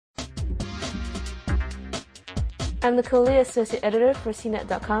I'm Nicole, Associate Editor for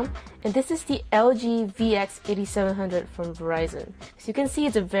CNET.com, and this is the LG VX8700 from Verizon. So you can see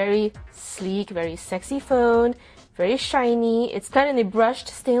it's a very sleek, very sexy phone, very shiny. It's done in a brushed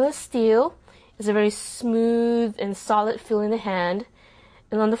stainless steel. It's a very smooth and solid feel in the hand.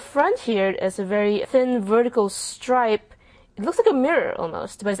 And on the front here, there's a very thin vertical stripe. It looks like a mirror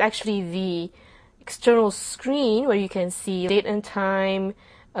almost, but it's actually the external screen where you can see date and time,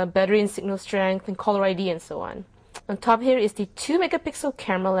 battery and signal strength, and caller ID, and so on. On top here is the 2-megapixel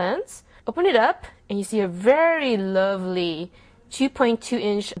camera lens. Open it up, and you see a very lovely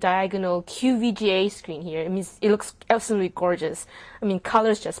 2.2-inch diagonal QVGA screen here. It looks absolutely gorgeous. I mean,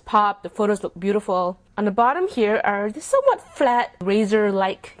 colors just pop, the photos look beautiful. On the bottom here are the somewhat flat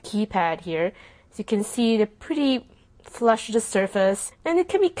razor-like keypad here. As you can see, they're pretty flush to the surface, and it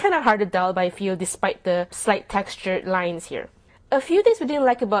can be kind of hard to dull by feel despite the slight textured lines here. A few things we didn't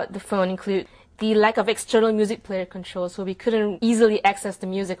like about the phone include the lack of external music player control, so we couldn't easily access the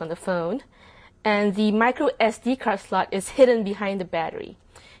music on the phone. And the micro SD card slot is hidden behind the battery.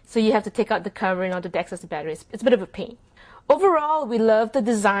 So you have to take out the cover in order to access the battery. It's a bit of a pain. Overall, we love the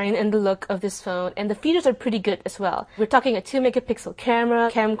design and the look of this phone, and the features are pretty good as well. We're talking a 2-megapixel camera,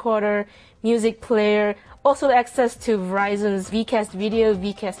 camcorder, music player, also access to Verizon's VCast video,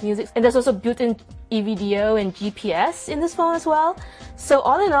 VCast music, and there's also built-in EVDO and GPS in this phone as well. So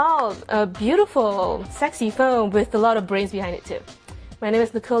all in all, a beautiful, sexy phone with a lot of brains behind it too. My name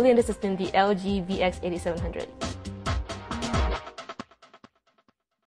is Nicole, and this has been the LG VX8700.